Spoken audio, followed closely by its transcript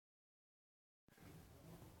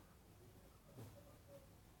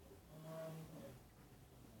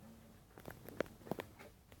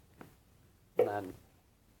then...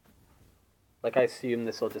 Like, I assume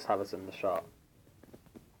this will just have us in the shot.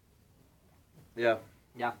 Yeah.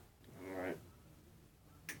 Yeah. Alright.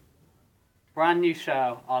 Brand new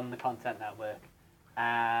show on the Content Network.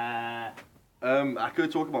 I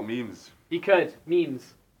could talk about memes. You could.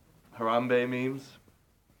 Memes. Harambe memes.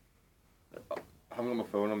 I haven't got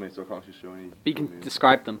my phone on me, so I can't actually show any. But you can memes.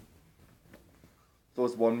 describe them. So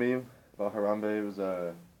it's one meme about Harambe. It was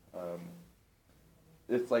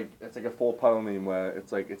it's like a 4-panel meme where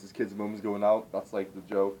it's his kid's mum's going out. That's like the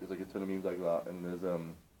joke. There's like a ton of memes like that, and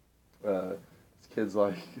there's his kid's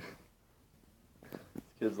like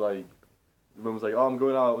the mum's like, oh, I'm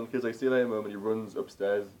going out, and the kid's like, see you later, mum, and he runs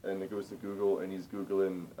upstairs and he goes to Google and he's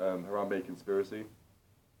googling Harambe conspiracy.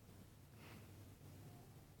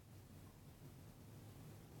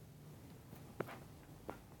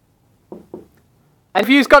 And if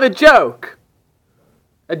you've got a joke,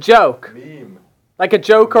 Meme. like a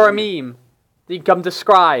joke or a meme, that you can come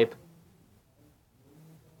describe.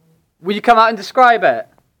 Will you come out and describe it?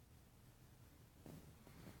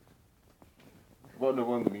 What another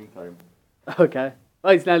one in the meantime? Okay.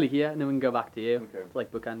 Well, he's nearly here, and then we can go back to you. Okay. To,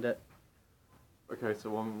 like, bookend it. Okay, so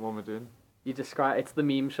what am I doing? You describe. It's the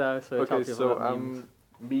meme show, so tell Okay, people so about memes.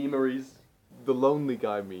 Memeries. the lonely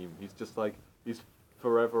guy meme. He's just like, he's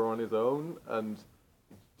forever on his own, and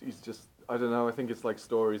he's just, I don't know, I think it's like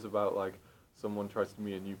stories about like someone tries to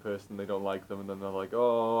meet a new person, they don't like them, and then they're like,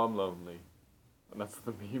 oh, I'm lonely. And that's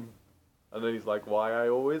the meme. And then he's like, why I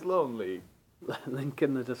always lonely? Link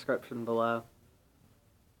in the description below.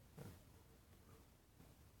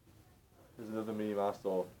 There's another meme I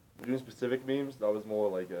saw. Doing specific memes, that was more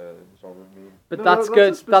like a genre meme. But No, that's no,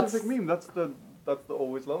 good. A specific That's meme. That's the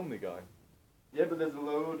always lonely guy. Yeah, but there's a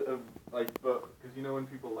load of like, but Because you know when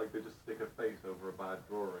people like, they just stick a face over a bad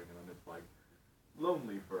drawing, and then it's like,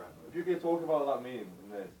 lonely forever. if you can talk about that meme in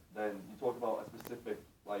this, then you talk about a specific,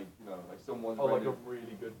 like, you know, like someone's Oh, like rendered a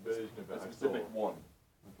really good version of it. a I specific saw. one.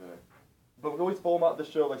 Okay. But we always format the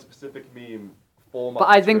show like specific meme format. But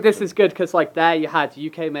I think this description. is good because, like, there you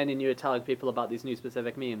came in and you were telling people about these new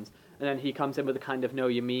specific memes, and then he comes in with a kind of know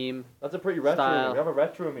your meme. That's a pretty retro style. meme. We have a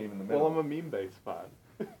retro meme in the middle. Well, I'm a meme-based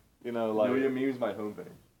fan. You know, like. Know Your Meme's my homepage.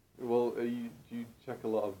 Well, do you check a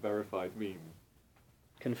lot of verified memes?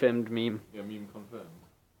 Confirmed meme. Yeah, meme confirmed.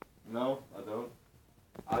 No, I don't.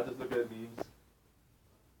 I just look at memes.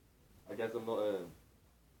 I guess I'm not a.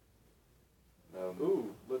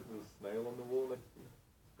 Ooh, look, there's a snail on the wall next to me.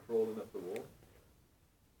 Crawling up the wall.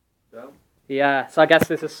 Down. Yeah, so I guess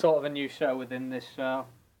this is sort of a new show within this show.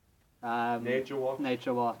 Nature Watch.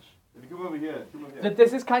 Nature Watch. If you come over here, come over here. But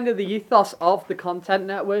this is kind of the ethos of the Content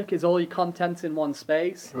Network, is all your content's in one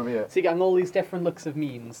space. Come over here. So you're getting all these different looks of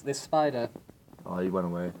memes. This spider. Oh, he went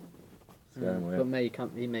away. But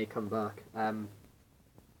he may come back. Have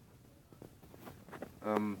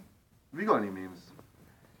you got any memes?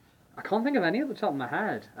 I can't think of any at the top of my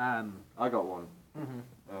head. I got one.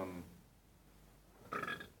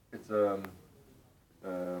 It's it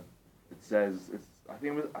says it's. I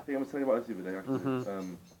think I was telling you about this the other day. Actually,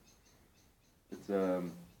 it's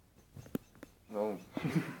no,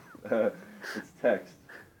 it's text,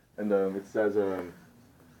 and it says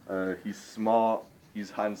he's smart, he's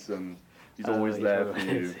handsome, he's always there for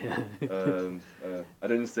you. I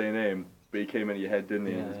didn't say a name, but he came into your head, didn't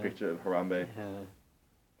he? Yeah. This picture of Harambe. Yeah.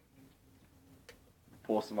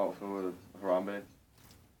 Pour some out for Harambe.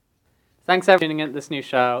 Thanks for tuning in to this new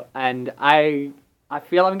show, and I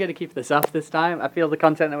feel I'm going to keep this up this time. I feel the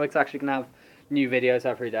Content Network's actually going to have new videos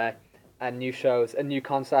every day, and new shows, and new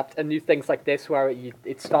concepts, and new things like this, where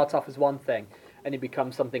it starts off as one thing, and it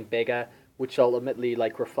becomes something bigger, which ultimately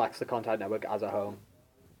like reflects the Content Network as a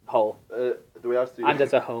whole. The way I see And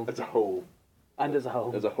as a home. as a whole. And as a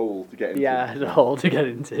whole. As a whole to get into. Yeah, as a whole to get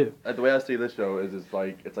into. The way I see this show is it's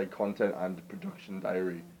like content and production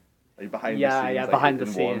diary. Like behind the Yeah, scenes. yeah, like, behind the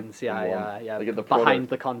in scenes. one, in one. Yeah. Like at the Behind product.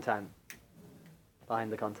 the content.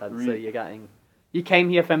 Behind the content. So Re- you came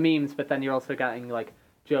here for memes, but then you're also getting like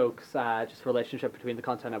jokes, just relationship between the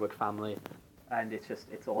Content Network family, and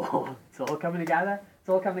it's all coming together. It's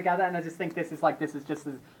all coming together, and I just think this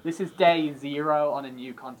is day zero on a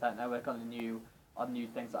new Content Network, on new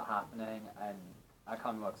things that are happening, and I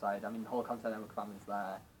can't be more excited. I mean, the whole Content Network family's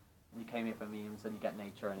there, and you came here for memes, and you get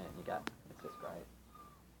nature in it, and it's just great.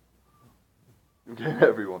 Okay,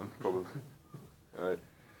 everyone, probably. Alright.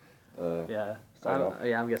 Yeah. Sign off.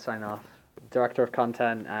 Yeah, I'm gonna sign off. Director of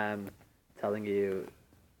content, telling you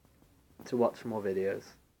to watch more videos.